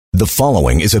The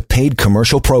following is a paid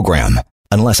commercial program.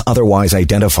 Unless otherwise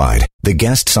identified, the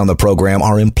guests on the program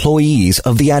are employees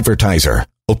of the advertiser.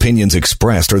 Opinions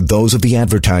expressed are those of the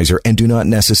advertiser and do not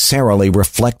necessarily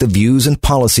reflect the views and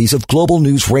policies of Global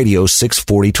News Radio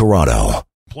 640 Toronto.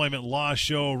 Employment Law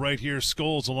Show right here.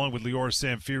 Scholes along with Lior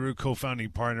Samfiru,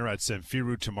 co-founding partner at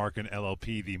Samfiru Tamarkin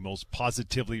LLP, the most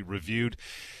positively reviewed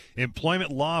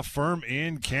employment law firm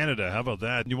in Canada. How about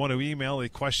that? You want to email a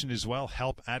question as well,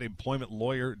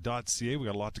 help@employmentlawyer.ca. We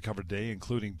got a lot to cover today,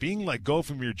 including being let go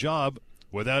from your job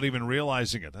without even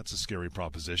realizing it. That's a scary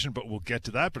proposition, but we'll get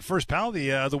to that. But first, pal,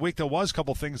 the week that was, a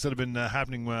couple things that have been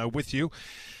happening with you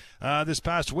this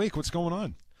past week. What's going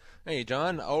on? Hey,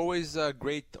 John. Always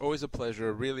great, always a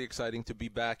pleasure. Really exciting to be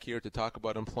back here to talk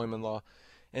about employment law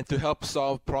and to help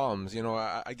solve problems. You know,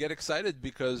 I get excited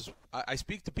because I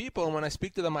speak to people, and when I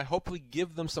speak to them, I hopefully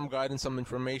give them some guidance, some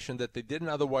information that they didn't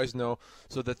otherwise know,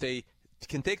 so that they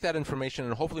can take that information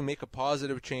and hopefully make a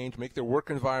positive change, make their work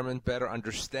environment better,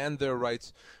 understand their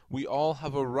rights. We all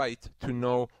have a right to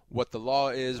know what the law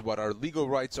is, what our legal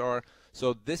rights are.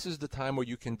 So this is the time where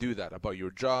you can do that about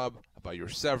your job, about your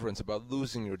severance, about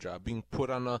losing your job, being put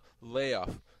on a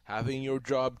layoff, having your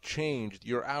job changed,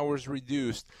 your hours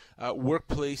reduced,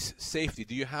 workplace safety.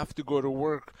 Do you have to go to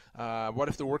work? What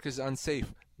if the work is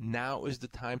unsafe? Now is the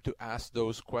time to ask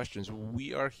those questions.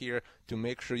 We are here to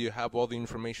make sure you have all the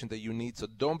information that you need, so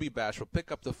don't be bashful.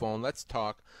 Pick up the phone. Let's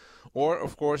talk. Or,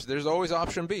 of course, there's always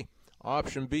option B.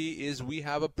 Option B is we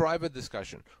have a private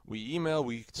discussion. We email,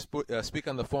 we speak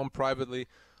on the phone privately.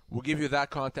 We'll give you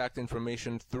that contact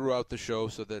information throughout the show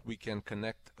so that we can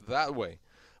connect that way.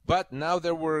 But now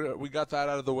that we got that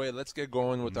out of the way, let's get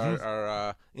going with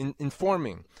our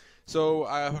informing. So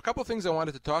a couple of things I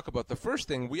wanted to talk about. The first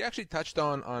thing, we actually touched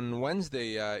on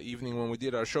Wednesday evening when we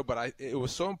did our show, but it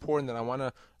was so important that I want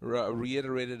to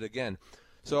reiterate it again.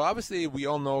 So obviously we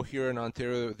all know here in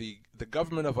Ontario, the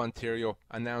government of Ontario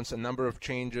announced a number of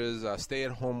changes,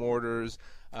 stay-at-home orders,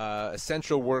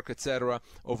 essential work, etc.,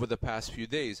 over the past few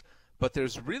days. But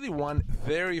there's really one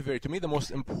very, very, to me, the most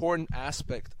important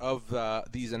aspect of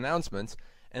these announcements,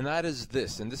 and that is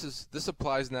this. And this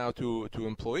applies now to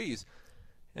employees,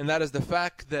 and that is the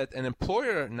fact that an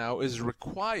employer now is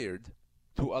required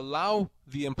to allow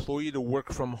the employee to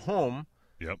work from home.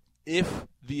 Yep. If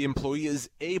the employee is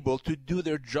able to do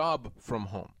their job from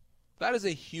home. That is a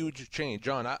huge change.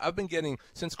 John, I've been getting,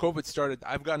 since COVID started,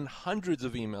 I've gotten hundreds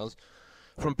of emails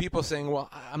from people saying, well,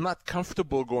 I'm not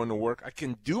comfortable going to work. I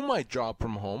can do my job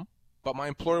from home, but my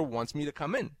employer wants me to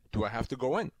come in. Do I have to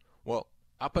go in? Well,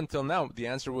 up until now, the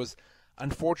answer was,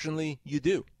 unfortunately, you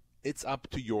do. It's up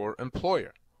to your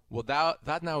employer. Well,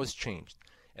 that now has changed.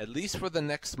 At least for the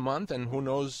next month, and who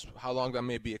knows how long that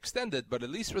may be extended, but at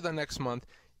least for the next month,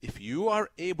 if you are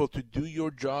able to do your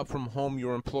job from home,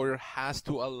 your employer has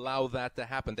to allow that to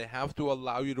happen. They have to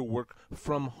allow you to work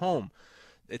from home.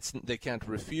 They can't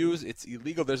refuse. It's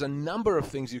illegal. There's a number of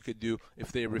things you could do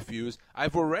if they refuse.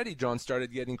 I've already, John,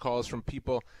 started getting calls from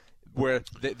people where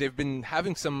they've been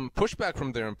having some pushback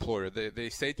from their employer. They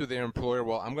say to their employer,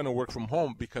 well, I'm going to work from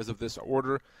home because of this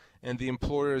order, and the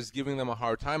employer is giving them a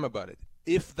hard time about it.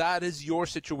 If that is your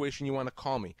situation, you want to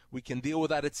call me. We can deal with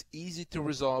that. It's easy to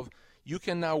resolve. You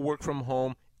can now work from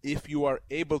home if you are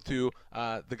able to.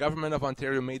 The government of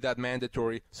Ontario made that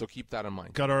mandatory, so keep that in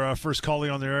mind. Got our first callie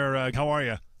on the air. How are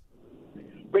you?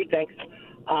 Great, thanks.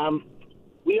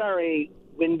 We are a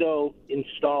window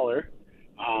installer.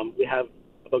 We have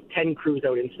about 10 crews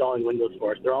out installing windows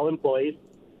for us. They're all employees.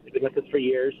 They've been with us for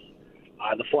years.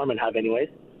 The foremen have anyways.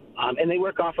 And they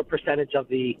work off a percentage of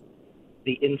the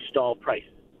install price.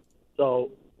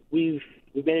 So we've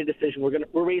made a decision.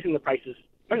 We're raising the prices.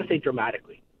 I'm going to say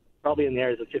dramatically, probably in the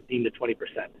areas of 15 to 20%.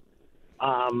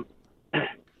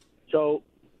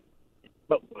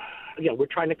 But again, we're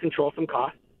trying to control some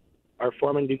costs. Our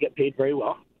foremen do get paid very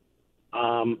well.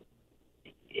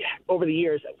 Over the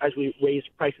years, as we raise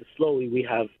prices slowly, we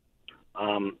have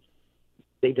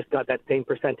they just got that same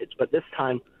percentage. But this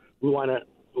time, we want to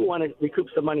recoup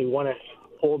some money. We want to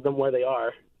hold them where they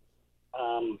are.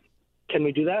 Can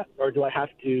we do that, or do I have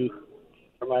to?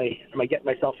 Am I getting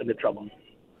myself into trouble?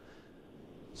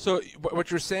 So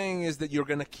what you're saying is that you're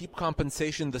going to keep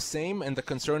compensation the same, and the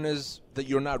concern is that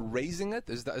you're not raising it?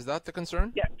 Is that the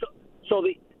concern? Yeah. So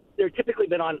they're typically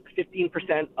been on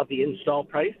 15% of the install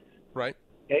price. Right.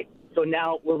 Okay. So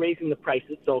now we're raising the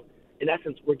prices. So in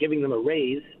essence, we're giving them a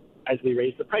raise as we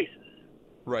raise the prices.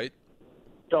 Right.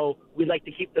 So we'd like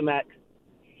to keep them at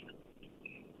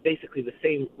basically the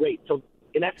same rate. So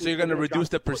in essence, so you're going to reduce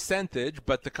the percentage,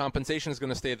 but the compensation is going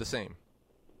to stay the same.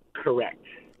 Correct.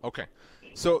 Okay.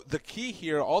 So the key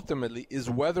here ultimately is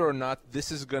whether or not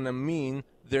this is going to mean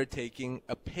they're taking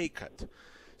a pay cut.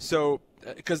 So,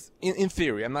 because in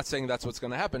theory, I'm not saying that's what's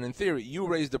going to happen. In theory, you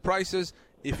raise the prices.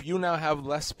 If you now have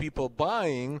less people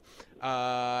buying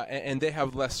and they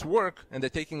have less work and they're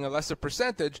taking a lesser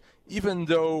percentage, even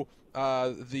though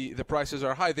the prices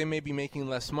are high, they may be making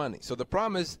less money. So the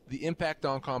problem is the impact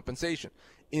on compensation.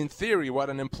 In theory,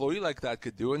 what an employee like that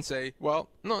could do and say, well,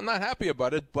 no, not happy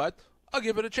about it, but I'll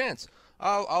give it a chance.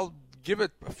 I'll give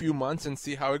it a few months and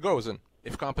see how it goes. And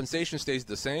if compensation stays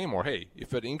the same, or hey,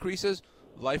 if it increases,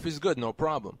 life is good, no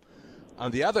problem.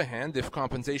 On the other hand, if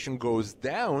compensation goes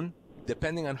down,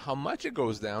 depending on how much it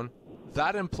goes down,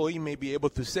 that employee may be able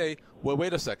to say, well,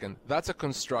 wait a second, that's a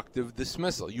constructive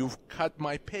dismissal. You've cut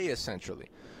my pay, essentially.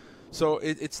 So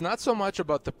it's not so much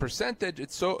about the percentage,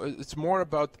 it's more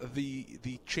about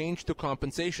the change to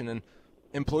compensation. And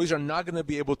employees are not going to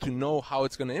be able to know how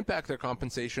it's going to impact their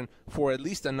compensation for at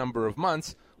least a number of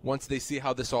months once they see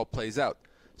how this all plays out.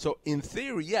 So in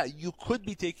theory, yeah, you could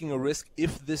be taking a risk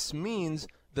if this means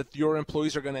that your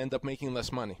employees are going to end up making less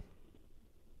money.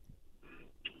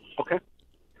 Okay.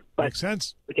 But, makes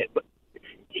sense. Okay, but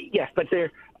yes, but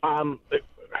they're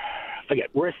again,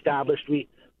 we're established.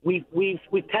 We've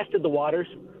tested the waters.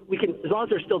 We can, as long as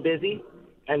they're still busy,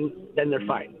 and then they're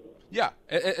fine. Yeah,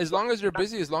 as long as they're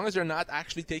busy, as long as they're not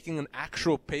actually taking an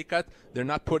actual pay cut, they're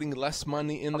not putting less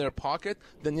money in their pocket,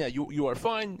 then yeah, you are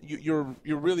fine. You're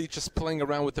really just playing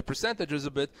around with the percentages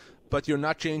a bit, but you're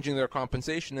not changing their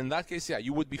compensation. In that case, yeah,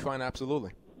 you would be fine,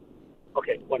 absolutely.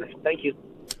 Okay, wonderful. Thank you.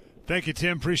 Thank you,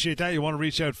 Tim. Appreciate that. You want to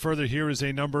reach out further, here is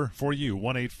a number for you,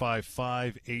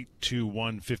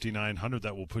 1-855-821-5900.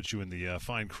 That will put you in the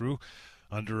fine crew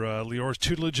under Lior's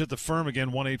tutelage at the firm.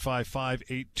 Again,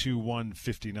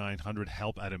 1-855-821-5900,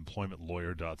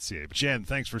 help@employmentlawyer.ca. Jen,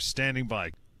 thanks for standing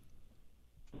by.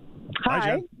 Hi.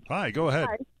 Jen. Hi, go ahead.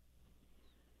 Hi.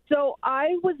 So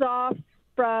I was off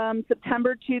from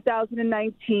September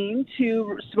 2019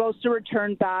 supposed to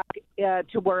return back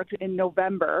to work in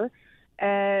November,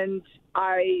 and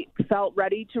I felt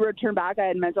ready to return back. I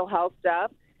had mental health stuff,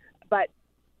 but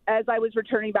as I was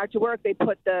returning back to work, they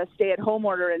put the stay-at-home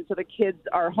order in, so the kids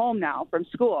are home now from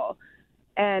school.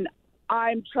 And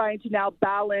I'm trying to now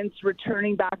balance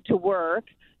returning back to work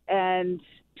and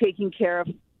taking care of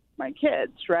my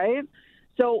kids, right?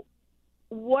 So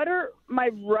what are my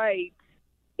rights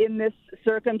in this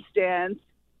circumstance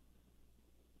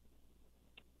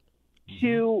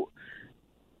to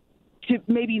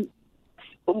maybe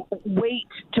wait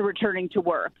to returning to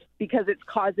work, because it's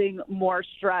causing more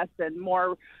stress and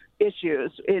more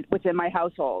issues within my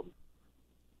household?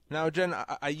 Now, Jen,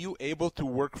 are you able to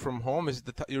work from home? Is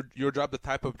your job the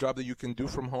type of job that you can do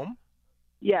from home?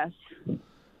 Yes.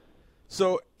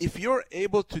 So if you're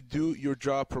able to do your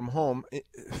job from home,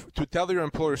 to tell your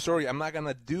employer, sorry, I'm not going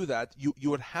to do that, you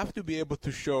would have to be able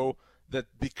to show that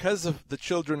because of the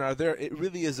children are there, it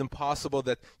really is impossible,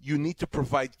 that you need to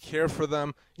provide care for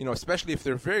them, especially if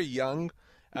they're very young.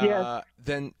 Yes.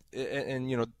 Then,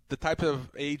 and the type of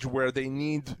age where they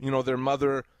need, their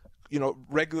mother,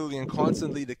 regularly and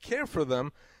constantly to care for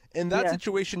them. In that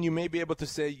situation, you may be able to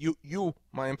say, you,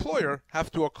 my employer,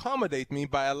 have to accommodate me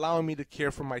by allowing me to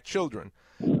care for my children.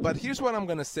 But here's what I'm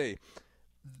going to say.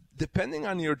 Depending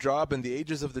on your job and the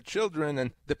ages of the children,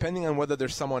 and depending on whether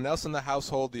there's someone else in the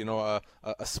household, a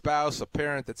spouse, a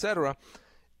parent, etc.,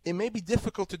 it may be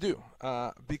difficult to do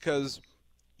because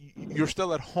you're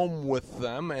still at home with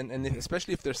them, and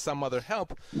especially if there's some other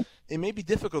help, it may be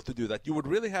difficult to do that. You would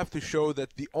really have to show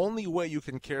that the only way you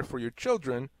can care for your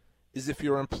children is if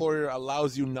your employer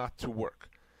allows you not to work.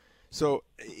 So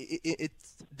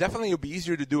it's definitely, it would be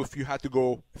easier to do if you had to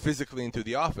go physically into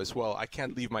the office. Well, I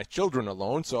can't leave my children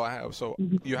alone, so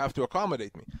you have to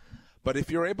accommodate me. But if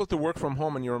you're able to work from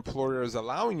home and your employer is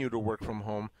allowing you to work from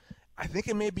home, I think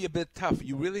it may be a bit tough.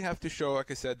 You really have to show, like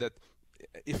I said, that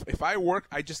if I work,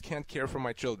 I just can't care for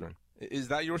my children. Is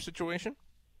that your situation?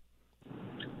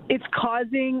 It's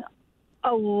causing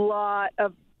a lot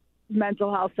of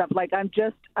mental health stuff. Like I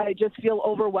just feel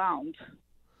overwhelmed.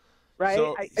 Right.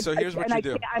 So here's what you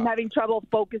do. I'm having trouble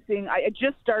focusing. I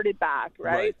just started back.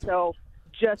 Right. So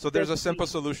there's a simple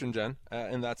solution, Jen,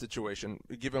 in that situation,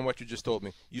 given what you just told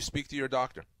me. You speak to your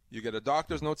doctor. You get a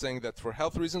doctor's note saying that for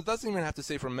health reasons, doesn't even have to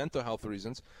say for mental health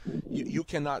reasons, you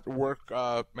cannot work,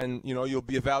 and you'll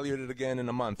be evaluated again in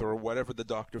a month or whatever the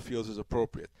doctor feels is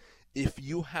appropriate. If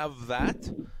you have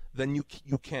that, then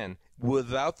you can.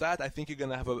 Without that, I think you're going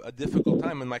to have a difficult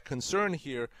time. And my concern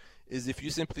here is if you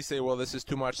simply say, well, this is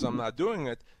too much, so I'm not doing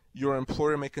it, your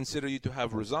employer may consider you to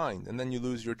have resigned, and then you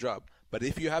lose your job. But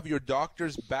if you have your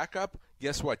doctor's backup,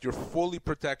 guess what? You're fully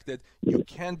protected. You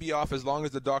can be off as long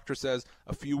as the doctor says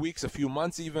a few weeks, a few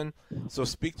months even. So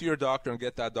speak to your doctor and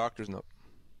get that doctor's note.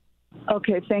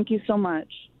 Okay, thank you so much.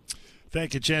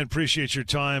 Thank you, Jen. Appreciate your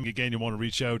time. Again, you want to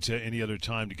reach out to any other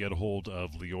time to get a hold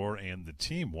of Lior and the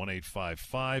team,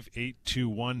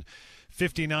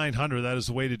 1-855-821-5900. That is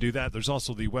the way to do that. There's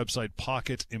also the website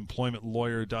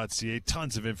pocketemploymentlawyer.ca.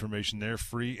 Tons of information there,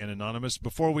 free and anonymous.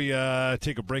 Before we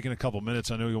take a break in a couple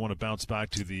minutes, I know you want to bounce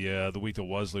back to the week that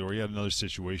was, Lior. You had another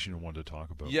situation you wanted to talk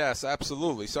about. Yes,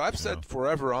 absolutely. So I've said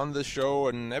forever on this show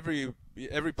and every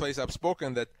place I've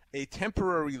spoken that a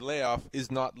temporary layoff is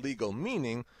not legal,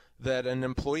 meaning that an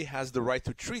employee has the right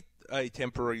to treat a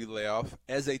temporary layoff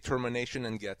as a termination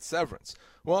and get severance.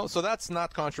 Well, so that's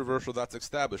not controversial. That's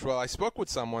established. Well, I spoke with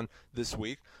someone this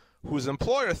week whose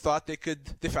employer thought they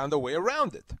found a way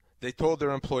around it. They told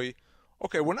their employee,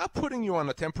 okay, we're not putting you on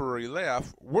a temporary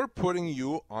layoff. We're putting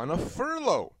you on a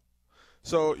furlough.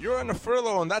 So you're on a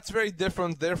furlough, and that's very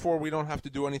different. Therefore, we don't have to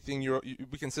do anything.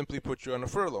 We can simply put you on a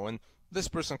furlough. And this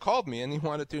person called me, and he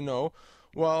wanted to know,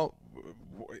 well,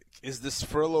 is this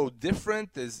furlough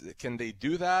different? Can they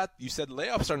do that? You said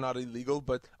layoffs are not illegal,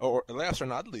 or layoffs are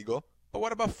not legal, but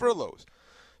what about furloughs?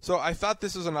 So I thought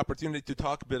this was an opportunity to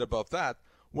talk a bit about that.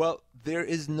 Well, there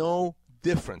is no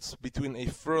difference between a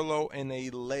furlough and a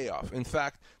layoff. In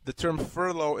fact, the term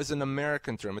furlough is an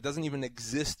American term. It doesn't even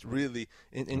exist really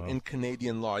in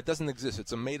Canadian law. It doesn't exist.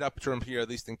 It's a made-up term here, at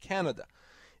least in Canada.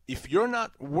 If you're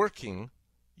not working,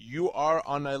 you are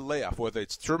on a layoff, whether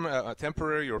it's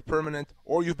temporary or permanent,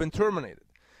 or you've been terminated.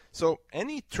 So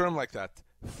any term like that,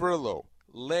 furlough,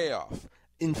 layoff,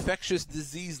 infectious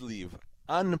disease leave,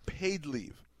 unpaid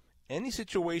leave, any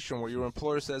situation where your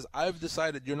employer says, I've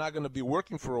decided you're not going to be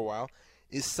working for a while,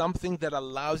 is something that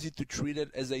allows you to treat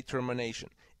it as a termination.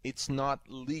 It's not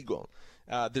legal.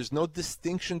 There's no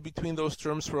distinction between those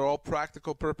terms for all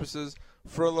practical purposes,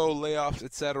 furlough, layoffs,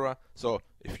 etc. So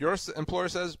if your employer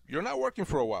says you're not working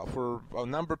for a while, for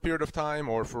a period of time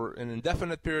or for an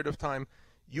indefinite period of time,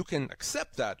 you can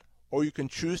accept that, or you can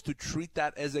choose to treat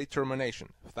that as a termination.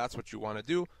 If that's what you want to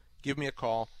do, give me a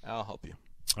call and I'll help you.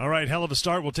 All right, hell of a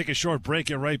start. We'll take a short break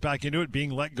and right back into it. Being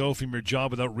let go from your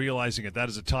job without realizing it. That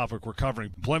is a topic we're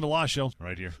covering. Employment Law Show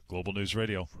right here, Global News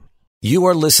Radio. You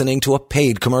are listening to a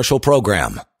paid commercial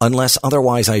program. Unless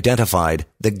otherwise identified,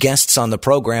 the guests on the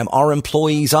program are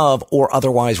employees of or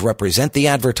otherwise represent the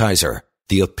advertiser.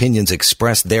 The opinions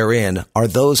expressed therein are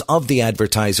those of the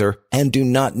advertiser and do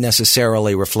not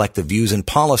necessarily reflect the views and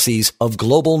policies of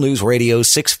Global News Radio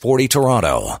 640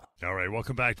 Toronto. All right,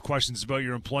 welcome back. Questions about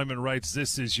your employment rights.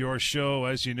 This is your show.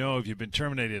 As you know, if you've been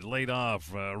terminated, laid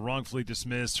off, wrongfully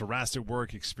dismissed, harassed at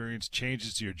work, experienced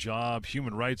changes to your job,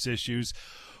 human rights issues,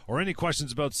 or any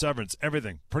questions about severance,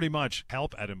 everything, pretty much,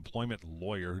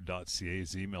 help@employmentlawyer.ca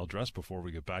is the email address. Before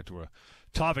we get back to a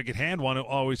topic at hand, want to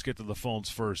always get to the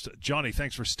phones first. Johnny,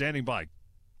 thanks for standing by.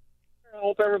 I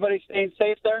hope everybody's staying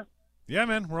safe there. Yeah,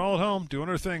 man, we're all at home doing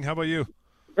our thing. How about you?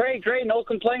 Great. No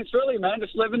complaints, really, man.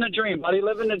 Just living the dream, buddy.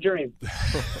 Living the dream.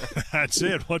 That's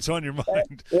it. What's on your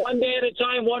mind? One day at a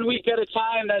time, 1 week at a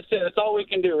time. That's it. That's all we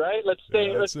can do, right? Let's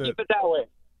keep it that way.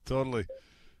 Totally.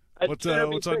 What's your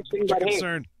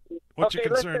concern? What's your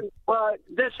concern? Listen,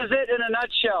 this is it in a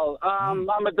nutshell.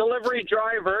 I'm a delivery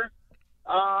driver.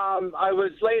 I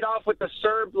was laid off with the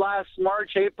CERB last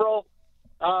March, April.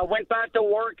 Went back to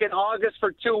work in August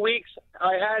for 2 weeks.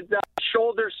 I had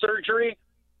shoulder surgery,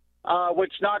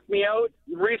 which knocked me out.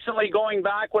 Recently going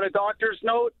back with a doctor's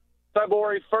note,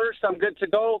 February 1st, I'm good to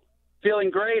go, feeling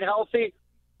great, healthy.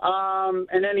 And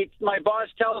then my boss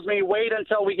tells me, wait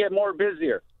until we get more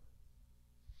busier.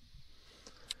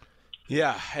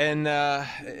 Yeah, and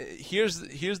here's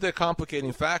the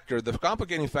complicating factor. The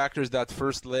complicating factor is that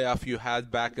first layoff you had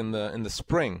back in the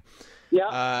spring.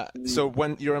 Yeah. So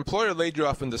when your employer laid you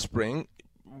off in the spring,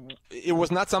 it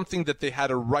was not something that they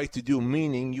had a right to do,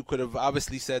 meaning you could have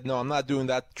obviously said, no, I'm not doing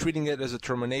that, treating it as a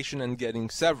termination and getting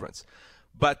severance.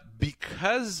 But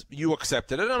because you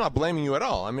accepted it, I'm not blaming you at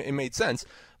all. I mean, it made sense.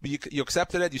 But you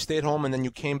accepted it, you stayed home, and then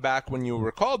you came back when you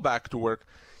were called back to work.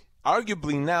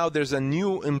 Arguably now there's a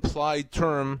new implied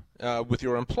term with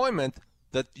your employment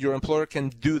that your employer can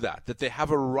do that they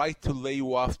have a right to lay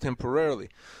you off temporarily.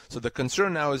 So the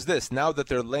concern now is this. Now that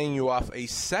they're laying you off a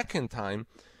second time,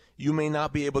 you may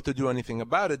not be able to do anything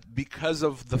about it because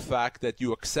of the fact that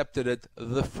you accepted it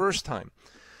the first time.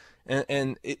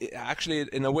 And it actually,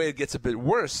 in a way, it gets a bit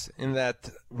worse in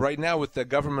that right now with the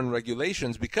government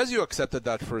regulations, because you accepted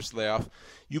that first layoff,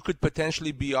 you could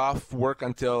potentially be off work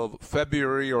until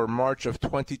February or March of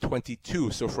 2022,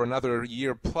 so for another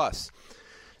year plus.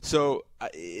 So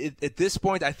at this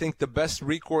point, I think the best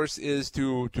recourse is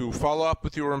to follow up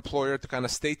with your employer, to kind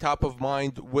of stay top of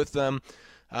mind with them,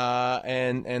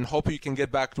 and hope you can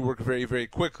get back to work very, very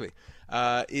quickly.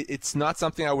 It's not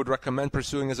something I would recommend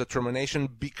pursuing as a termination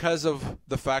because of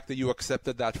the fact that you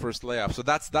accepted that first layoff. So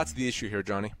that's the issue here,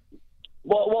 Johnny.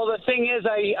 Well, the thing is,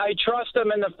 I trust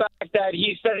him in the fact that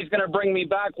he said he's going to bring me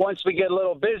back once we get a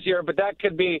little busier, but that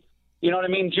could be, you know what I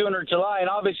mean, June or July. And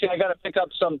obviously I got to pick up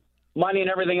some money and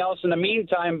everything else in the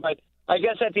meantime. But I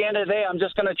guess at the end of the day, I'm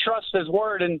just going to trust his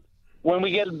word. And when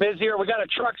we get busier, we got a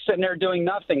truck sitting there doing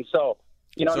nothing. So,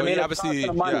 you know what I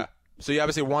mean? So he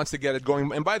obviously wants to get it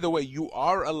going. And by the way, you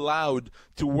are allowed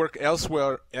to work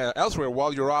elsewhere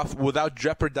while you're off without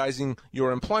jeopardizing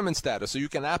your employment status. So you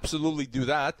can absolutely do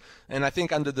that. And I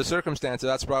think under the circumstances,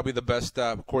 that's probably the best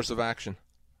course of action.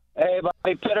 Hey,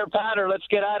 buddy, pitter patter, let's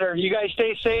get at her. You guys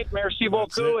stay safe, merci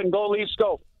beaucoup, and go Leafs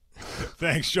go.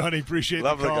 Thanks, Johnny. Appreciate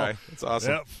Love the call. the guy. It's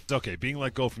awesome. Yep. It's okay. Being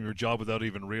let go from your job without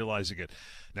even realizing it.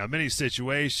 Now, many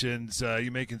situations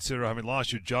you may consider having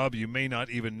lost your job. You may not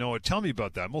even know it. Tell me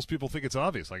about that. Most people think it's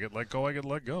obvious. I get let go, I get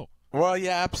let go. Well,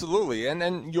 yeah, absolutely.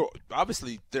 And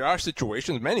obviously there are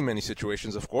situations, many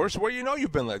situations, of course, where you know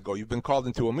you've been let go. You've been called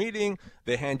into a meeting.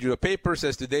 They hand you a paper,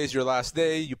 says today's your last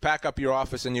day. You pack up your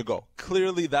office and you go.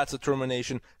 Clearly, that's a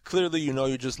termination. Clearly, you know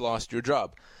you just lost your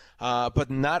job. But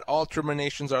not all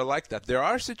terminations are like that. There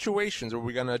are situations where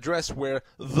we're going to address where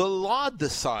the law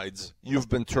decides you've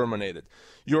been terminated.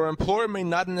 Your employer may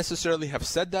not necessarily have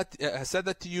said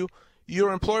that to you.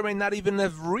 Your employer may not even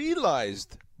have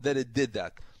realized that it did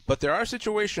that. But there are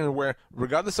situations where,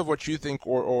 regardless of what you think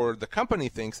or the company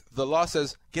thinks, the law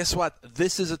says, guess what?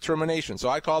 This is a termination. So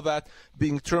I call that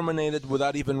being terminated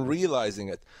without even realizing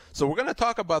it. So we're going to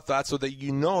talk about that so that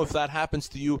you know if that happens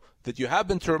to you, that you have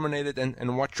been terminated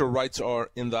and what your rights are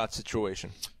in that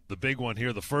situation. The big one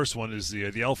here, the first one, is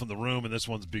the elephant in the room, and this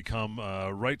one's become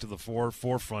right to the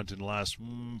forefront in the last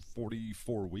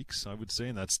 44 weeks, I would say,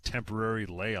 and that's temporary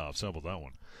layoffs. How about that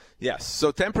one? Yes,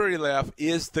 so temporary layoff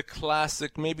is the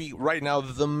classic, maybe right now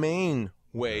the main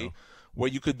way where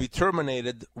you could be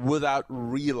terminated without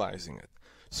realizing it.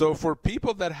 So for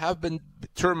people that have been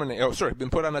been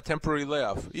put on a temporary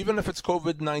layoff, even if it's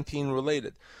COVID-19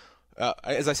 related,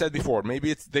 as I said before,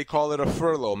 maybe they call it a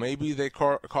furlough, maybe they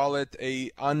call it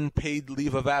a unpaid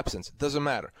leave of absence. It doesn't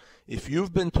matter. If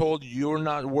you've been told you're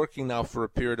not working now for a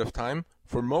period of time,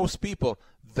 for most people,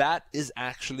 that is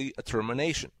actually a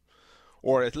termination.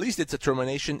 Or at least it's a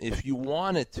termination if you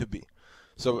want it to be.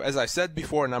 So as I said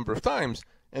before a number of times,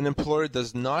 an employer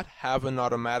does not have an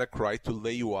automatic right to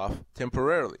lay you off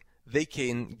temporarily. They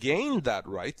can gain that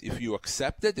right if you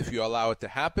accept it, if you allow it to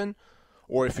happen,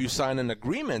 or if you sign an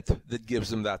agreement that gives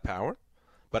them that power.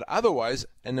 But otherwise,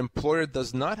 an employer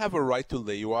does not have a right to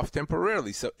lay you off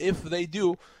temporarily. So if they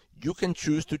do, you can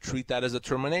choose to treat that as a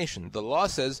termination. The law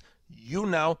says you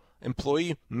now,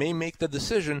 employee, may make the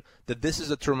decision that this is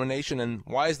a termination. And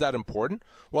why is that important?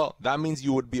 Well, that means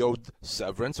you would be owed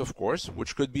severance, of course,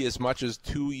 which could be as much as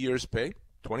 2 years' pay,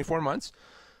 24 months.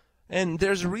 And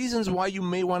there's reasons why you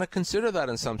may want to consider that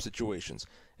in some situations.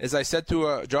 As I said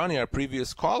to Johnny, our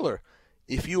previous caller,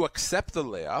 if you accept the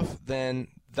layoff, then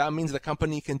that means the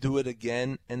company can do it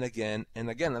again and again and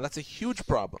again. And that's a huge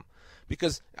problem.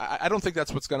 Because I don't think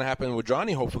that's what's going to happen with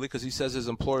Johnny, hopefully, because he says his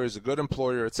employer is a good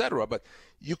employer, etc. But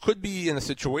you could be in a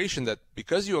situation that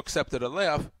because you accepted a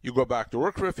layoff, you go back to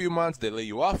work for a few months, they lay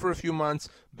you off for a few months,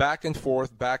 back and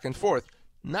forth, back and forth.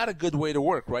 Not a good way to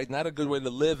work, right? Not a good way to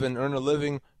live and earn a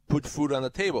living, put food on the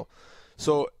table.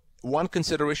 So one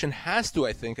consideration has to,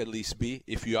 I think, at least be,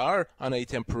 if you are on a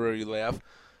temporary layoff,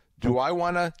 do I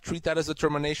want to treat that as a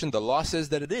termination? The law says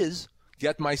that it is.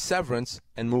 Get my severance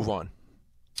and move on.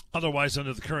 Otherwise,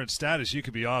 under the current status, you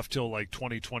could be off till like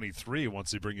 2023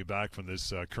 once they bring you back from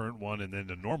this current one and then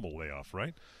a normal layoff,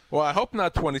 right? Well, I hope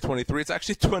not 2023. It's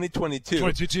actually 2022.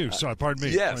 2022. Sorry, pardon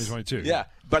me. Yes. 2022. Yeah,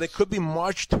 but it could be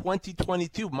March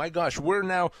 2022. My gosh, we're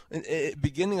now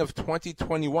beginning of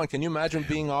 2021. Can you imagine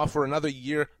being off for another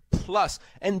year plus?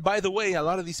 And by the way, a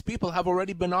lot of these people have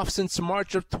already been off since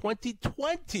March of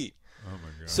 2020. Oh, my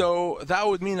God. So that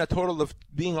would mean a total of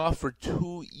being off for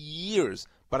 2 years.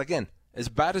 But again, as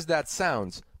bad as that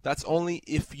sounds, that's only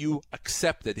if you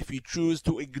accept it, if you choose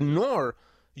to ignore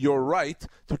your right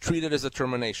to treat it as a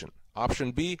termination.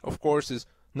 Option B, of course, is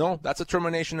no, that's a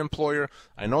termination, employer.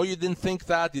 I know you didn't think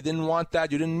that, you didn't want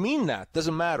that, you didn't mean that.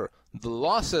 Doesn't matter. The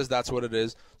law says that's what it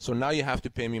is, so now you have to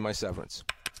pay me my severance.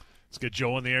 Let's get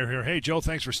Joe on the air here. Hey, Joe,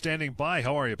 thanks for standing by.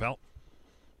 How are you, pal?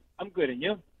 I'm good, and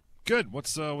you? Good.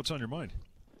 What's on your mind?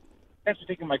 Thanks for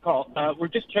taking my call. We're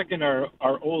just checking our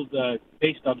old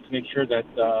pay stubs to make sure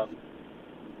that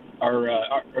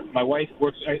my wife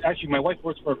works. Actually, my wife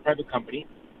works for a private company,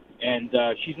 and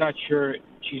she's not sure.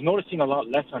 She's noticing a lot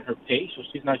less on her pay, so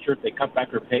she's not sure if they cut back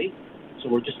her pay. So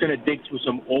we're just going to dig through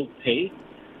some old pay.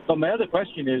 But my other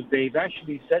question is, they've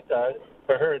actually said to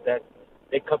her that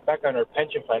they cut back on her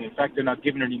pension plan. In fact, they're not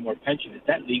giving her any more pension. Is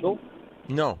that legal?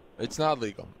 No, it's not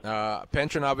legal.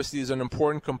 Pension obviously is an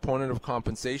important component of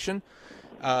compensation,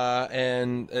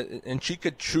 and she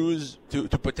could choose to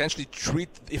potentially treat,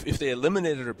 if they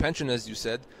eliminated her pension, as you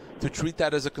said, to treat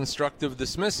that as a constructive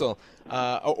dismissal,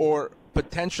 or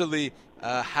potentially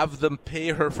have them pay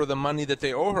her for the money that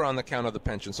they owe her on account of the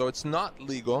pension. So it's not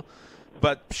legal,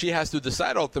 but she has to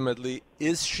decide ultimately,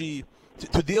 is she,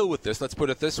 to deal with this, let's put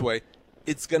it this way,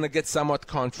 it's going to get somewhat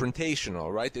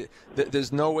confrontational, right?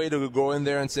 There's no way to go in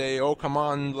there and say, oh, come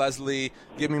on, Leslie,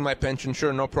 give me my pension.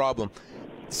 Sure, no problem.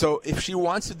 So if she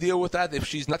wants to deal with that, if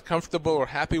she's not comfortable or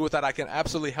happy with that, I can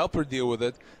absolutely help her deal with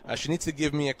it. She needs to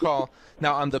give me a call.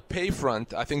 Now, on the pay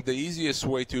front, I think the easiest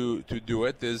way to do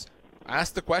it is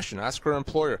ask the question, ask her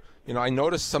employer. You know, I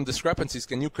noticed some discrepancies.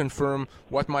 Can you confirm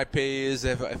what my pay is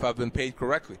if I've been paid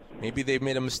correctly? Maybe they've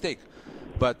made a mistake.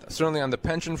 But certainly on the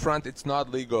pension front, it's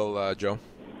not legal, Joe.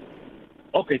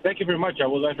 Okay, thank you very much. I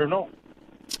will let her know.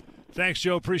 Thanks,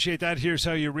 Joe. Appreciate that. Here's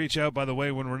how you reach out, by the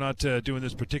way, when we're not doing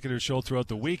this particular show throughout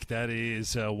the week. That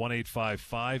is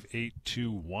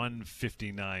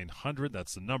 1-855-821-5900.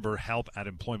 That's the number,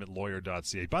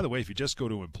 help@employmentlawyer.ca. By the way, if you just go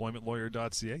to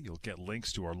employmentlawyer.ca, you'll get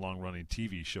links to our long-running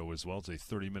TV show as well. It's a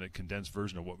 30-minute condensed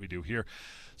version of what we do here.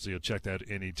 So you'll check that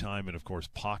anytime. And, of course,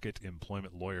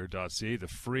 pocketemploymentlawyer.ca, the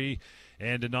free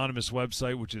and anonymous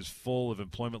website, which is full of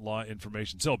employment law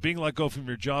information. So being let go from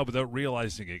your job without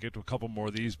realizing it. Get to a couple more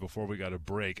of these before we got a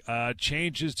break.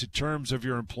 Changes to terms of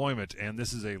your employment, and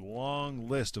this is a long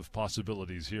list of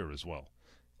possibilities here as well.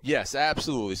 Yes,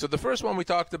 absolutely. So the first one we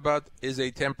talked about is a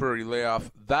temporary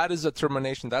layoff. That is a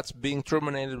termination. That's being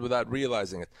terminated without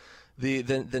realizing it.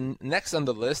 The next on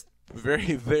the list,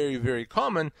 very, very, very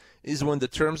common, is when the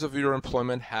terms of your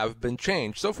employment have been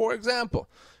changed. So, for example,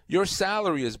 your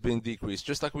salary has been decreased,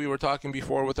 just like we were talking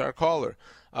before with our caller.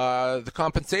 The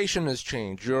compensation has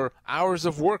changed. Your hours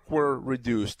of work were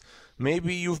reduced.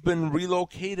 Maybe you've been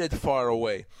relocated far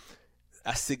away.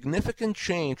 A significant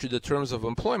change to the terms of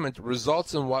employment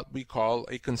results in what we call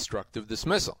a constructive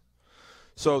dismissal.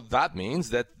 So that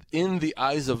means that in the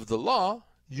eyes of the law,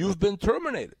 you've been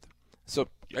terminated. So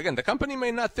again, the company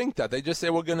may not think that. They just say,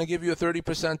 we're going to give you a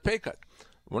 30% pay cut.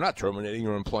 We're not terminating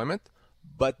your employment.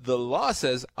 But the law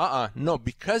says, no,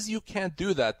 because you can't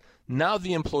do that, now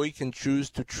the employee can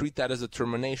choose to treat that as a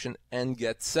termination and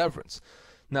get severance.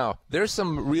 Now, there's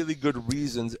some really good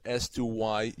reasons as to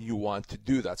why you want to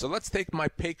do that. So let's take my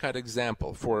pay cut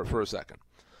example for a second.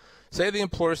 Say the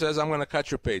employer says, I'm going to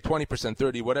cut your pay, 20%,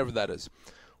 30%, whatever that is.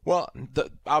 Well,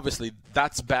 obviously,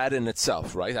 that's bad in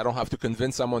itself, right? I don't have to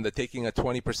convince someone that taking a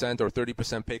 20% or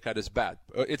 30% pay cut is bad.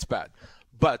 It's bad.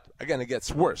 But, again, it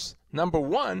gets worse. Number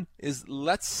one is,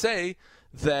 let's say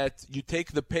that you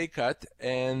take the pay cut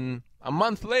and a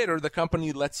month later the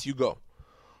company lets you go.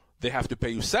 They have to pay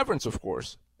you severance, of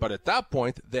course, but at that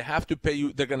point they're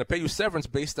going to pay you severance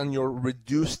based on your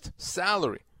reduced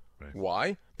salary. Right.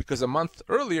 Why? Because a month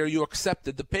earlier you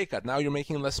accepted the pay cut. Now you're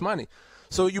making less money.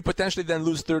 So you potentially then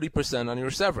lose 30% on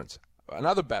your severance.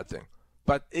 Another bad thing.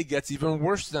 But it gets even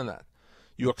worse than that.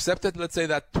 You accepted, let's say,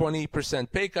 that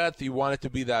 20% pay cut. You wanted to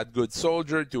be that good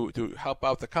soldier to help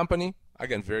out the company.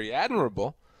 Again, very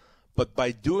admirable. But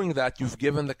by doing that, you've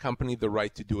given the company the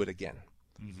right to do it again.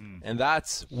 Mm-hmm. And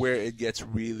that's where it gets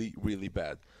really, really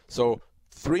bad. So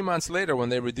 3 months later, when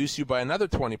they reduce you by another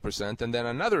 20% and then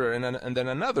another and then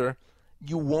another,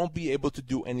 you won't be able to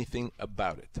do anything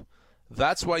about it.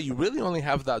 That's why you really only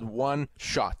have that one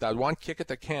shot, that one kick at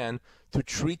the can to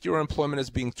treat your employment as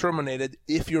being terminated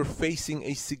if you're facing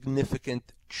a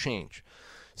significant change.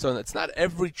 So it's not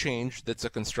every change that's a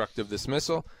constructive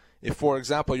dismissal. If, for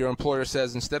example, your employer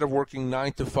says instead of working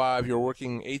 9 to 5, you're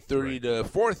working 8:30 to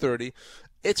 4:30,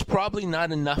 it's probably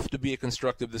not enough to be a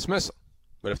constructive dismissal.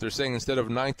 But if they're saying instead of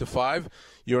 9 to 5,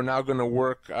 you're now going to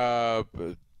work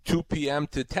 2 p.m.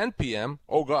 to 10 p.m.,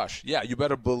 oh gosh, yeah, you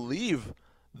better believe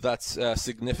that's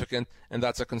significant, and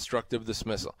that's a constructive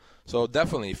dismissal. So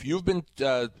definitely, if you've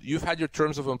had your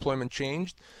terms of employment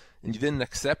changed and you didn't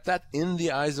accept that, in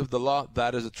the eyes of the law,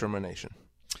 that is a termination.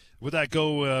 Would that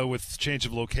go with change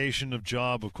of location of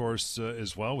job, of course,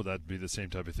 as well? Would that be the same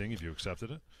type of thing if you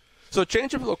accepted it? So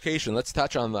change of location, let's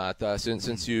touch on that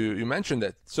since you mentioned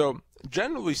it. So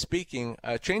generally speaking,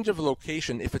 a change of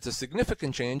location, if it's a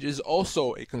significant change, is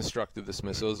also a constructive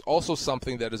dismissal, is also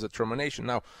something that is a termination.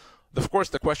 Now, of course,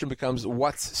 the question becomes,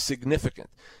 what's significant?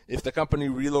 If the company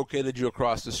relocated you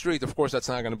across the street, of course, that's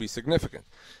not going to be significant.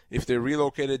 If they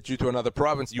relocated you to another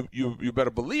province, you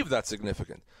better believe that's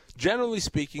significant. Generally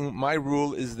speaking, my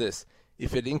rule is this.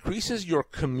 If it increases your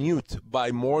commute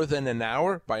by more than an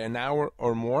hour, by an hour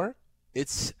or more,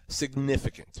 it's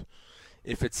significant.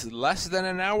 If it's less than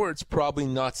an hour, it's probably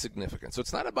not significant. So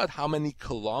it's not about how many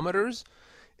kilometers.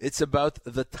 It's about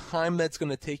the time that's going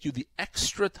to take you, the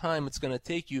extra time it's going to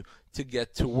take you to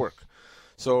get to work.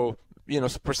 So,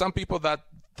 for some people, that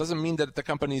doesn't mean that the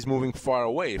company is moving far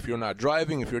away. If you're not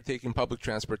driving, if you're taking public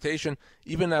transportation,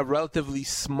 even a relatively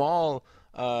small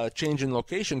change in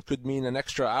location could mean an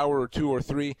extra hour or 2 or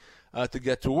 3 to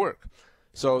get to work.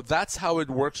 So that's how it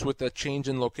works with a change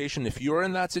in location. If you're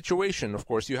in that situation, of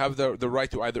course, you have the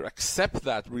right to either accept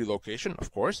that relocation,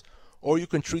 of course, or you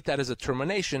can treat that as a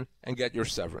termination and get your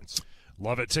severance.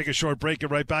 Love it. Take a short break.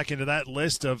 Get right back into that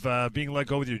list of being let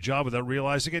go with your job without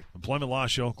realizing it. Employment Law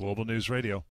Show, Global News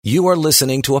Radio. You are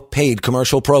listening to a paid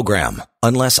commercial program.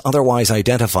 Unless otherwise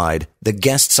identified, the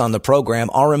guests on the program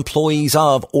are employees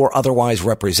of or otherwise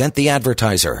represent the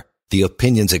advertiser. The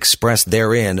opinions expressed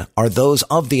therein are those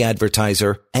of the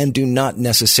advertiser and do not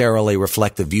necessarily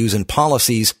reflect the views and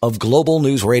policies of Global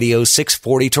News Radio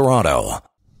 640 Toronto.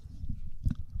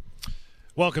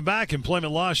 Welcome back.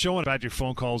 Employment Law Show. And about your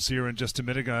phone calls here in just a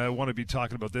minute. I want to be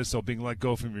talking about this, so being let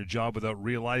go from your job without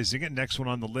realizing it. Next one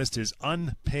on the list is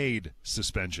unpaid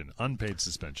suspension. Unpaid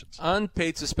suspensions.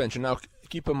 Unpaid suspension. Now,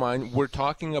 keep in mind, we're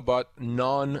talking about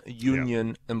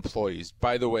non-union employees.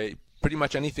 By the way, pretty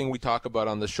much anything we talk about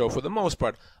on the show, for the most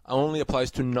part, only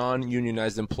applies to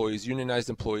non-unionized employees. Unionized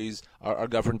employees are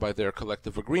governed by their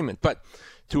collective agreement. But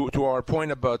to our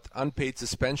point about unpaid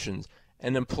suspensions,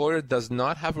 an employer does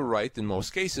not have a right, in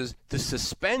most cases, to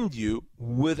suspend you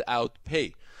without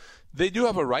pay. They do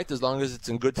have a right, as long as it's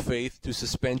in good faith, to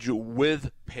suspend you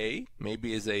with pay,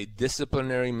 maybe as a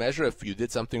disciplinary measure if you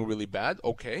did something really bad,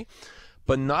 okay,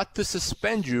 but not to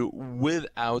suspend you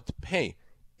without pay.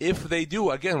 If they do,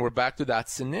 again, we're back to that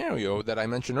scenario that I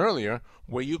mentioned earlier,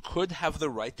 where you could have the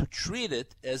right to treat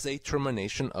it as a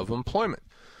termination of employment.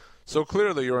 So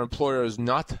clearly your employer is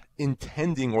not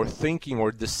intending or thinking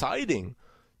or deciding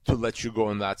to let you go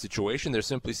in that situation. They're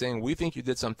simply saying, we think you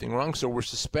did something wrong, so we're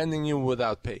suspending you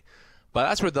without pay. But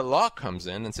that's where the law comes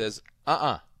in and says,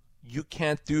 you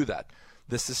can't do that.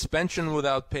 The suspension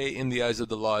without pay in the eyes of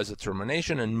the law is a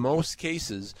termination. In most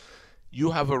cases,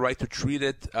 you have a right to treat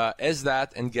it as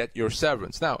that and get your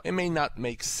severance. Now, it may not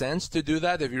make sense to do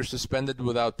that if you're suspended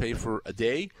without pay for a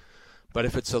day, but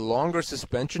if it's a longer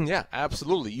suspension, yeah,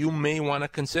 absolutely. You may want to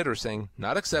consider saying,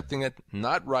 not accepting it,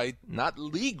 not right, not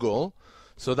legal,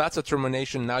 so that's a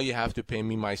termination. Now you have to pay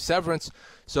me my severance.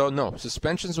 So no,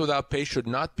 suspensions without pay should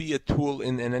not be a tool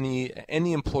in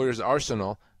any employer's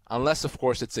arsenal, unless, of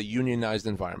course, it's a unionized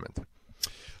environment.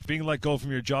 Being let go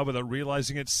from your job without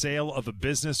realizing it, sale of a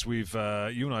business. We've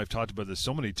you and I have talked about this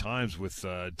so many times with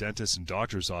dentists and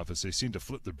doctors' office. They seem to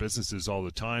flip their businesses all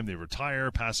the time. They retire,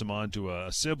 pass them on to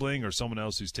a sibling or someone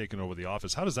else who's taken over the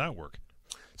office. How does that work?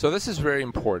 So this is very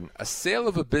important. A sale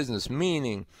of a business,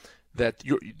 meaning that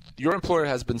your employer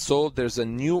has been sold. There's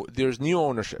new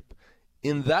ownership.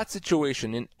 In that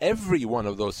situation, in every one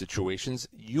of those situations,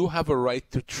 you have a right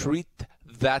to treat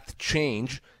that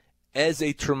change as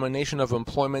a termination of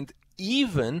employment,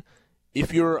 even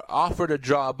if you're offered a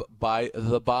job by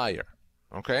the buyer,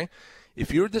 okay?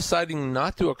 If you're deciding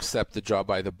not to accept the job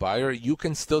by the buyer, you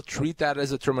can still treat that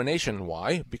as a termination.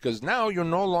 Why? Because now you're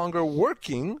no longer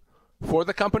working for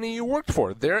the company you worked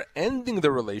for. They're ending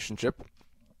the relationship.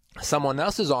 Someone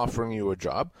else is offering you a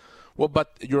job. Well,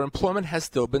 but your employment has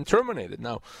still been terminated.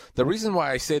 Now, the reason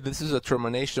why I say this is a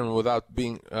termination without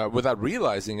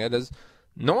realizing it is,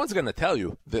 no one's going to tell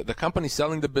you. The company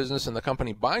selling the business and the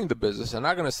company buying the business are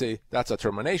not going to say that's a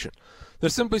termination. They're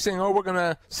simply saying, we're going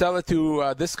to sell it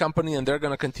to this company and they're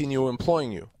going to continue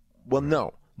employing you. Well,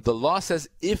 no. The law says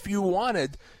if you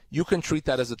wanted, you can treat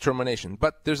that as a termination.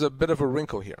 But there's a bit of a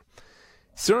wrinkle here.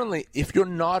 Certainly, if you're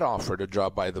not offered a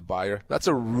job by the buyer, that's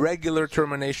a regular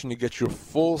termination. You get your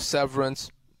full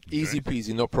severance, easy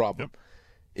peasy, no problem.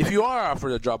 Yep. If you are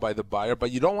offered a job by the buyer,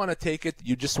 but you don't want to take it,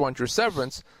 you just want your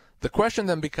severance, the question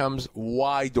then becomes,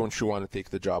 why don't you want to take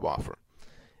the job offer?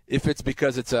 If it's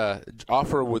because it's a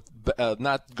offer with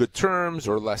not good terms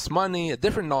or less money, a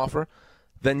different offer,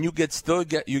 then you still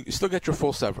get your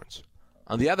full severance.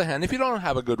 On the other hand, if you don't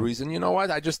have a good reason, you know what?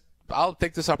 I'll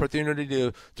take this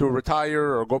opportunity to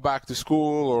retire or go back to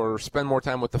school or spend more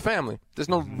time with the family. There's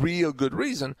no real good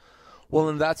reason. Well,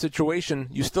 in that situation,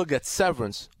 you still get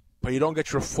severance, but you don't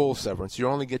get your full severance. You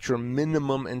only get your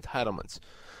minimum entitlements.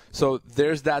 So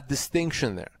there's that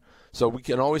distinction there. So we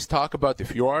can always talk about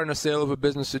if you are in a sale of a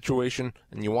business situation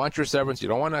and you want your severance, you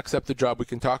don't want to accept the job, we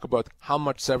can talk about how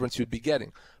much severance you'd be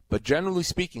getting. But generally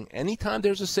speaking, anytime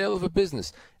there's a sale of a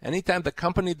business, anytime the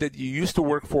company that you used to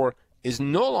work for is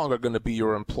no longer going to be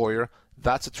your employer,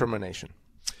 that's a termination.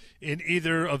 In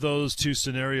either of those two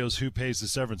scenarios, who pays the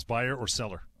severance, buyer or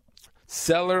seller?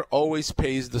 Seller always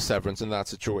pays the severance in that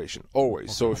situation, always.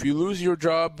 Okay. So if you lose your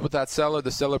job with that seller,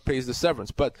 the seller pays the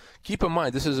severance. But keep in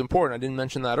mind, this is important, I didn't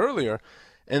mention that earlier,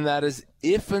 and that is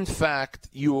if in fact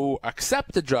you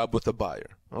accept a job with the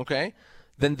buyer, okay,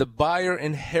 then the buyer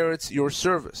inherits your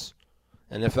service.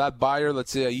 And if that buyer,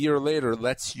 let's say a year later,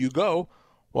 lets you go,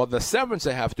 well, the severance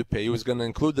they have to pay you is going to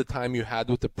include the time you had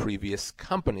with the previous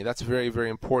company. That's very, very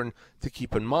important to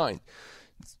keep in mind.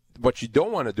 What you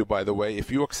don't want to do, by the way,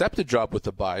 if you accept a job with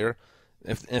the buyer,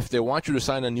 if they want you to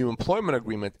sign a new employment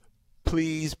agreement,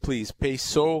 please pay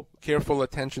so careful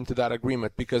attention to that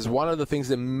agreement, because one of the things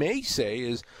they may say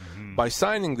is by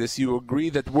signing this, you agree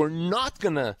that we're not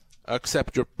going to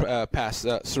accept your past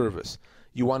service.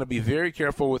 You want to be very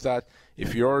careful with that.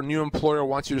 If your new employer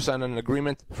wants you to sign an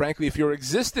agreement, frankly, if your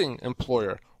existing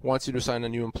employer wants you to sign a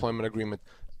new employment agreement,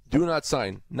 do not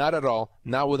sign. Not at all.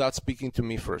 Not without speaking to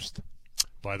me first.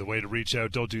 By the way, to reach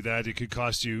out, don't do that. It could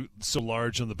cost you so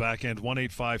large on the back end.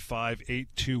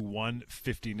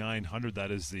 1-855-821-5900. That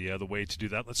is the way to do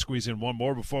that. Let's squeeze in one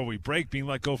more before we break. Being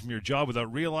let go from your job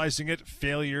without realizing it.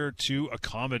 Failure to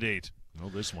accommodate. Oh,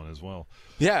 this one as well.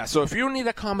 Yeah, so if you need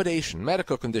accommodation,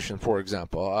 medical condition, for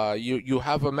example, you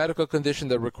have a medical condition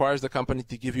that requires the company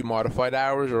to give you modified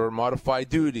hours or modified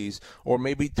duties, or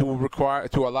maybe to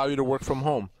allow you to work from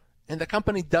home. And the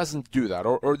company doesn't do that,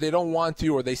 or they don't want to,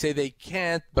 or they say they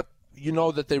can't, but you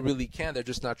know that they really can. They're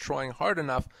just not trying hard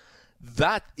enough.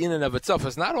 That in and of itself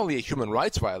is not only a human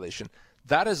rights violation,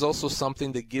 that is also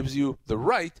something that gives you the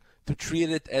right to treat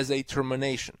it as a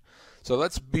termination. So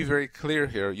let's be very clear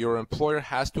here. Your employer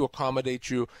has to accommodate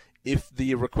you if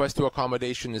the request to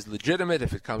accommodation is legitimate,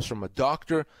 if it comes from a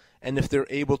doctor, and if they're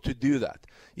able to do that.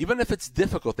 Even if it's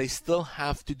difficult, they still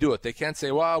have to do it. They can't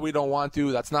say, well, we don't want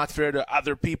to, that's not fair to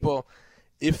other people.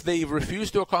 If they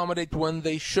refuse to accommodate when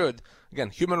they should,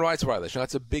 again, human rights violation,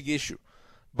 that's a big issue.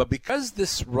 But because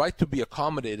this right to be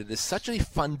accommodated is such a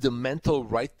fundamental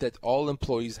right that all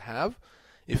employees have,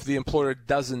 if the employer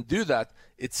doesn't do that,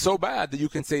 it's so bad that you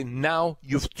can say, now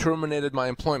you've terminated my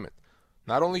employment.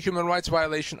 Not only human rights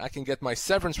violation, I can get my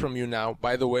severance from you now,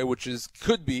 by the way, which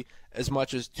could be as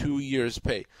much as 2 years'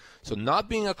 pay. So not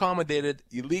being accommodated,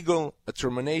 illegal, a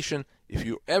termination. If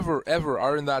you ever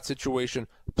are in that situation,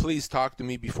 please talk to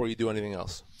me before you do anything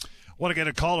else. Want to get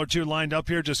a call or two lined up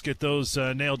here? Just get those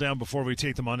nailed down before we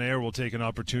take them on air. We'll take an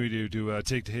opportunity to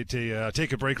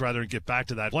take a break and get back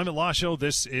to that. Employment Law Show,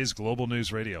 this is Global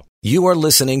News Radio. You are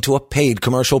listening to a paid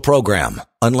commercial program.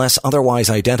 Unless otherwise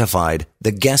identified,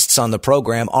 the guests on the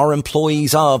program are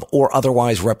employees of or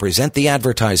otherwise represent the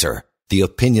advertiser. The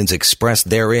opinions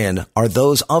expressed therein are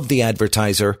those of the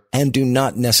advertiser and do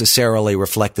not necessarily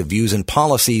reflect the views and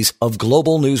policies of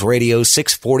Global News Radio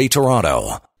 640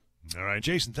 Toronto. All right,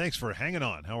 Jason, thanks for hanging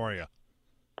on. How are you?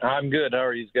 I'm good. How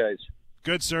are you guys?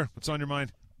 Good, sir. What's on your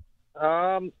mind?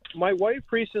 My wife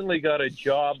recently got a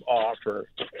job offer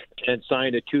and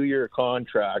signed a 2-year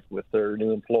contract with her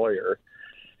new employer.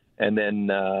 And then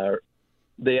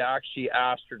they actually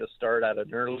asked her to start at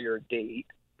an earlier date.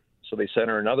 So they sent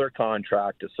her another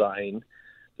contract to sign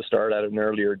to start at an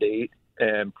earlier date.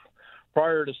 And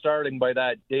prior to starting by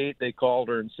that date, they called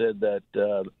her and said that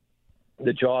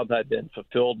the job had been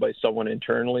fulfilled by someone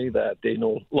internally, that they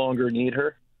no longer need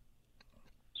her.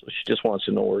 So she just wants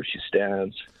to know where she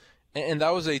stands. And that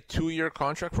was a 2-year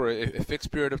contract for a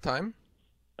fixed period of time?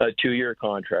 A 2-year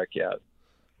contract, yeah.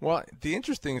 Well, the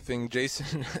interesting thing,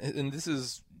 Jason, and this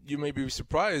is, you may be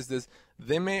surprised, is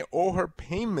they may owe her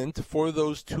payment for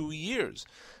those 2 years.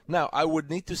 Now, I would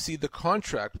need to see the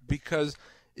contract, because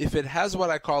if it has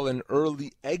what I call an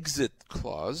early exit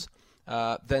clause,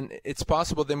 then it's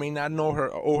possible they may not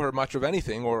owe her much of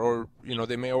anything, or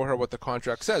they may owe her what the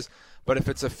contract says. But if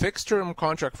it's a fixed-term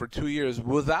contract for 2 years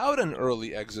without an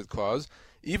early exit clause,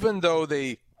 even though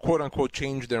they quote-unquote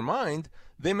changed their mind,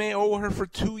 they may owe her for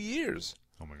 2 years.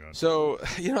 Oh, my God. So,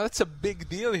 that's a big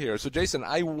deal here. So, Jason,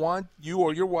 I want you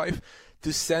or your wife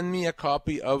to send me a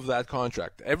copy of that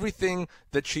contract. Everything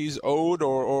that she's owed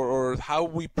or how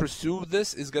we pursue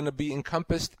this is going to be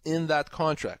encompassed in that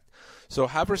contract. So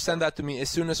have her send that to me as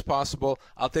soon as possible.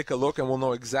 I'll take a look and we'll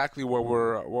know exactly what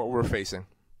we're facing.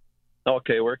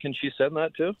 Okay, where can she send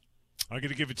that to? I'm going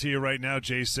to give it to you right now,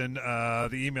 Jason. The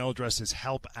email address is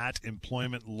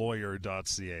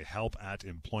help@employmentlawyer.ca.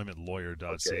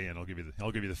 Help@employmentlawyer.ca, Okay. and I'll give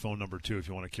you the phone number too if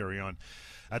you want to carry on.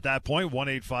 At that point,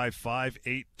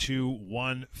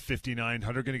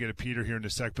 1-855-821-5900. Going to get a Peter here in a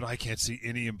sec, but I can't see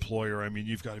any employer. I mean,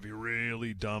 you've got to be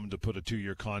really dumb to put a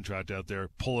 2-year contract out there,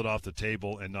 pull it off the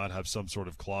table, and not have some sort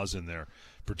of clause in there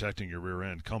protecting your rear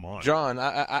end. Come on. John,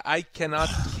 I cannot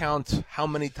count how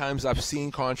many times I've seen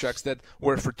contracts that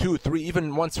were for 2, 3,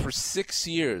 even once for 6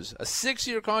 years. A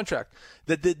 6-year contract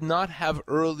that did not have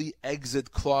early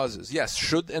exit clauses. Yes,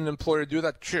 should an employer do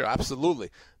that? Sure, absolutely.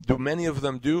 Do many of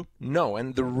them do? No.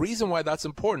 And the reason why that's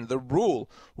important, the rule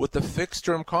with the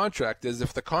fixed-term contract is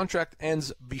if the contract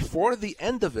ends before the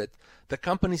end of it, the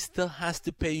company still has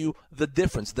to pay you the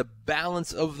difference, the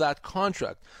balance of that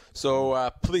contract.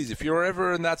 So please, if you're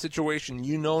ever in that situation,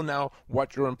 you know now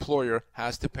what your employer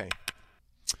has to pay.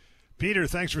 Peter,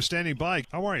 thanks for standing by.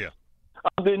 How are you?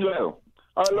 I'm doing well.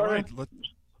 All right. Go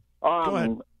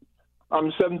ahead.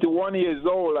 I'm 71 years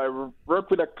old. I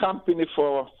worked with a company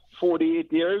for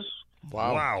 48 years.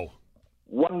 Wow.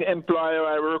 One employer,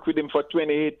 I worked with him for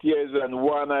 28 years, and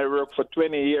one I worked for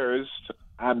 20 years.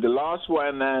 I'm the last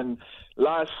one, and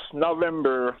last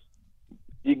November,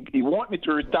 he wanted me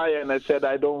to retire, and I said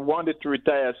I don't want it to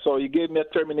retire, so he gave me a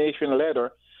termination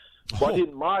letter. But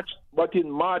in March,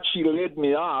 he laid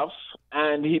me off,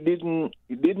 and he did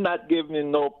not give me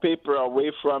no paper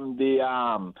away from the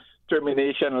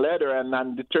termination letter, and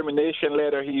on the termination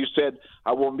letter, he said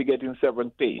I won't be getting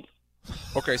severance pay.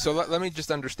 Okay, so let me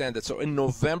just understand that. So in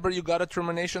November, you got a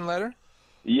termination letter?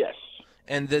 Yes.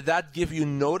 And did that give you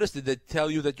notice? Did it tell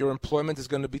you that your employment is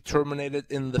going to be terminated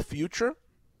in the future?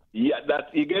 Yeah, that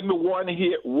he gave me 1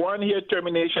 year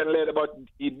termination letter, but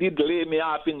he did lay me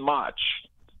off in March.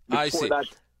 I see.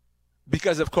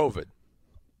 Because of COVID.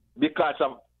 Because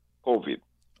of COVID.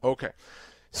 Okay.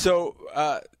 So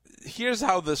here's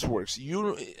how this works.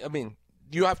 You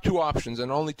have 2 options,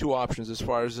 and only 2 options as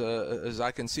far as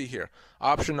I can see here.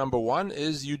 Option number 1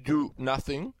 is you do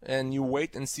nothing and you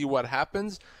wait and see what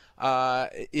happens.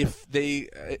 If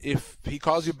he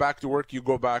calls you back to work, you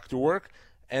go back to work.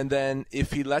 And then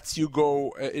if he lets you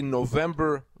go in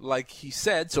November, like he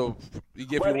said, so he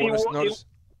gave you notice.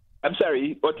 I'm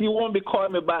sorry, but he won't be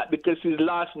calling me back because his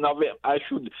last November.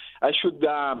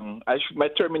 My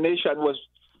termination was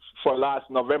for last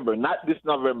November, not this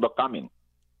November coming.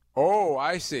 Oh,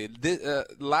 I see.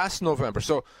 Last November.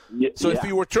 So if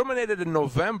you were terminated in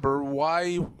November,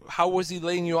 how was he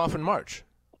laying you off in March?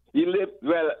 His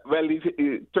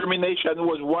termination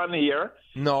was 1 year.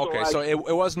 No, okay. So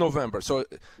it was November. So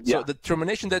the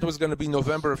termination date was going to be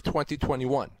November of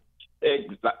 2021.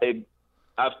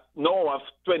 Of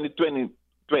 2020.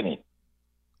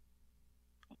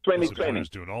 2020. He's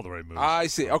doing all the right moves. I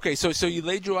see. Okay, so he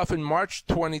laid you off in March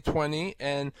 2020,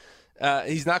 and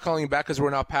he's not calling you back because we're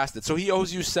now past it. So he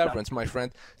owes you severance, my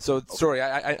friend. So sorry,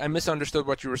 I misunderstood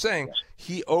what you were saying.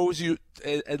 He owes you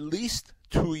at least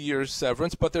 2 years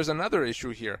severance, but there's another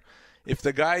issue here. If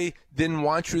the guy didn't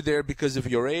want you there because of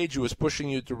your age, he was pushing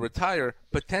you to retire,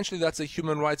 potentially that's a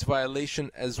human rights violation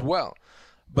as well.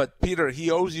 But Peter,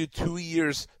 he owes you 2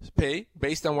 years pay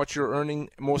based on what you're earning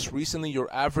most recently,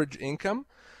 your average income.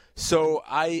 So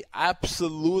I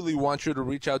absolutely want you to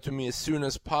reach out to me as soon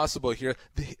as possible here.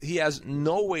 He has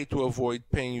no way to avoid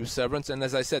paying you severance. And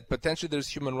as I said, potentially there's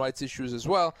human rights issues as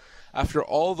well. After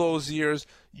all those years,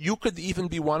 you could even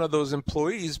be one of those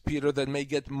employees, Peter, that may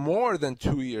get more than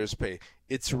 2 years pay.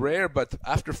 It's rare, but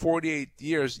after 48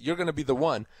 years, you're going to be the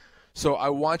one. So I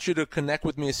want you to connect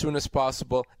with me as soon as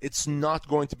possible. It's not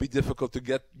going to be difficult to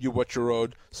get you what you're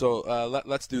owed. So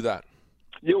let's do that.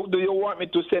 Do you want me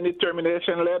to send a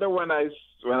termination letter when I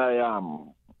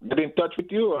get in touch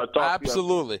with you or talk?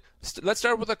 Absolutely. Let's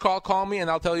start with a call. Call me and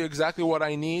I'll tell you exactly what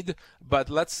I need.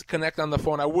 But let's connect on the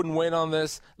phone. I wouldn't wait on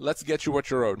this. Let's get you what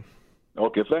you're owed.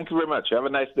 Okay, thank you very much. Have a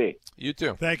nice day. You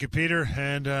too. Thank you, Peter.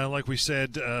 And like we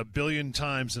said a billion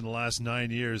times in the last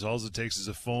 9 years, all it takes is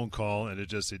a phone call, and it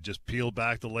just peeled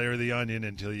back the layer of the onion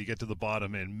until you get to the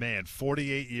bottom. And, man,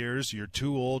 48 years, you're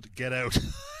too old, get out.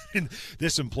 And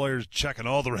this employer's checking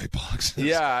all the right boxes.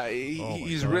 Yeah,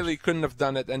 he's really couldn't have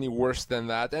done it any worse than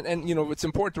that. And you know, it's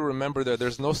important to remember that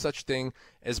there's no such thing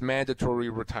as mandatory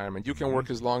retirement. You can work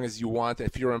as long as you want.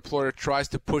 If your employer tries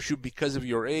to push you because of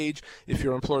your age, if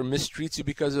your employer mistreats you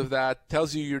because of that,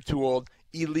 tells you you're too old,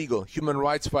 illegal, human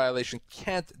rights violation,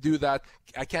 can't do that.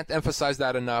 I can't emphasize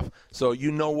that enough. So you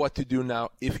know what to do now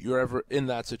if you're ever in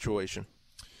that situation.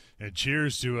 And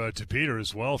cheers to Peter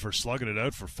as well for slugging it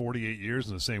out for 48 years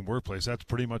in the same workplace. That's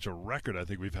pretty much a record I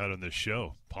think we've had on this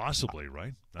show. Possibly,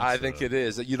 right? I think it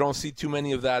is. You don't see too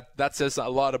many of that. That says a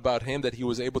lot about him, that he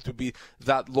was able to be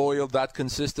that loyal, that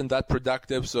consistent, that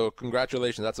productive. So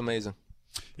congratulations. That's amazing.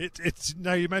 It's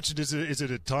now you mentioned, is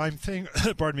it a time thing,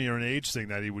 pardon me, or an age thing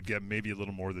that he would get maybe a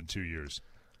little more than 2 years?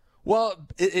 Well,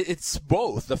 it's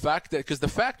both. The fact that, because the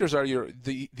factors are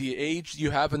the age you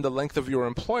have and the length of your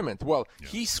employment. Well,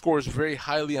 he scores very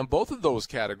highly on both of those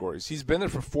categories. He's been there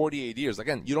for 48 years.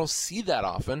 Again, you don't see that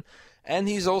often. And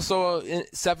he's also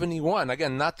 71.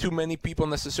 Again, not too many people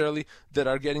necessarily that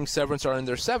are getting severance are in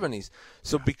their 70s.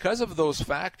 So because of those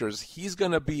factors, he's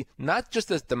going to be not just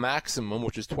at the maximum,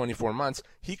 which is 24 months.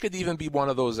 He could even be one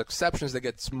of those exceptions that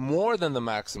gets more than the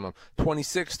maximum,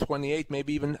 26, 28,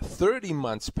 maybe even 30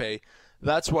 months pay.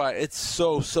 That's why it's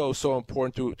so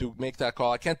important to make that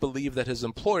call. I can't believe that his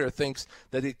employer thinks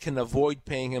that it can avoid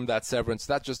paying him that severance.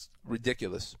 That's just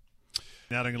ridiculous.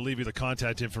 Now I'm going to leave you the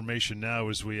contact information now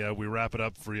as we wrap it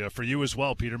up for you as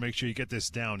well, Peter. Make sure you get this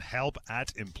down.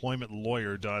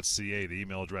 help@employmentlawyer.ca, the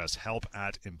email address.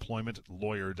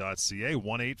 help@employmentlawyer.ca.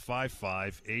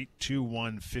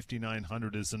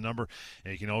 1-855-821-5900 is the number.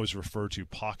 And you can always refer to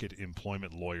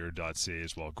pocketemploymentlawyer.ca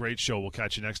as well. Great show. We'll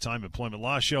catch you next time. Employment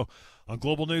Law Show on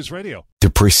Global News Radio. The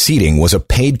preceding was a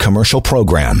paid commercial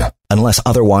program. Unless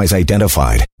otherwise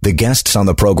identified, the guests on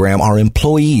the program are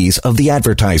employees of the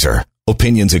advertiser.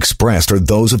 Opinions expressed are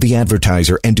those of the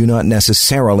advertiser and do not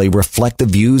necessarily reflect the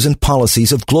views and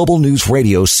policies of Global News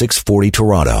Radio 640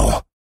 Toronto.